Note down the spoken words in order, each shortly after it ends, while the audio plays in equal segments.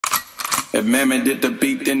If Mammoth did the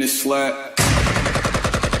beat, then it's slap.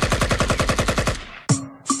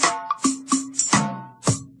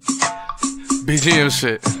 BGM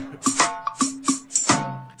shit.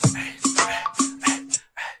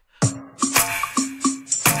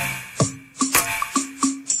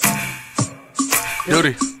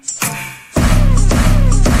 Doodie.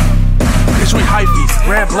 Bitch, we hyphy.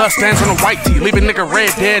 Red blood stands on a white tee. Leave a nigga red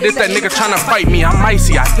dead if that nigga tryna fight me. I'm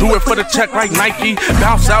icy. I do it for the check like Nike.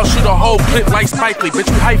 Bounce out, shoot a whole clip like Spike Lee. Bitch,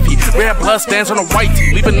 we hyphy. Red blood stands on a white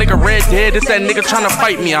tee. Leave a nigga red dead if that nigga tryna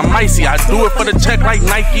fight me. I'm icy. I do it for the check like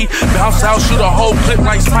Nike. Bounce out, shoot a whole clip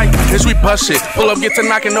like Spike Lee. Bitch, we bust shit. Pull up, get to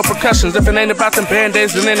knocking, no percussions. If it ain't about them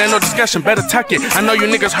band-aids, then ain't no discussion. Better tuck it. I know you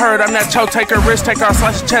niggas heard. I'm that toe taker, wrist taker. I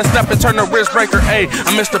slice your chest up and turn the wrist breaker. Ayy,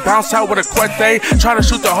 I'm Mr. Bounce Out with a quete. Try to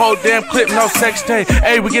shoot the whole damn clip, no sex day.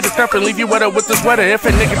 Ayy, we get it up and leave you wetter with this weather. If a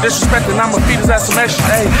nigga disrespecting, I'ma feed his ass some extra.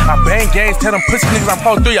 Ayy, I bang gangs, tell them pussy niggas I'm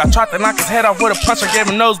 4'3". I tried to knock his head off with a punch, I gave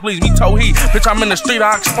him nosebleeds, me toe heat. Bitch, I'm in the street,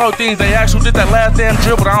 I explode things. They ask who did that last damn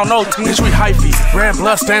drill, but I don't know. Bitch, we hyphy. Red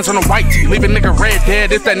blood stands on a white tee. Leave a nigga red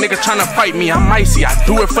dead if that nigga tryna fight me. I'm icy. I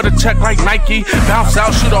do it for the check like Nike. Bounce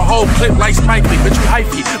out, shoot a whole clip like Spike Lee. Bitch, we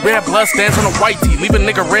hyphy. Red blood stands on a white tee. Leave a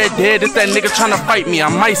nigga red dead if that nigga tryna fight me.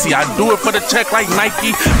 I'm icy. I do it for the check like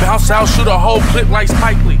Nike. Bounce out, shoot a whole clip like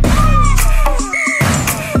Spike Lee.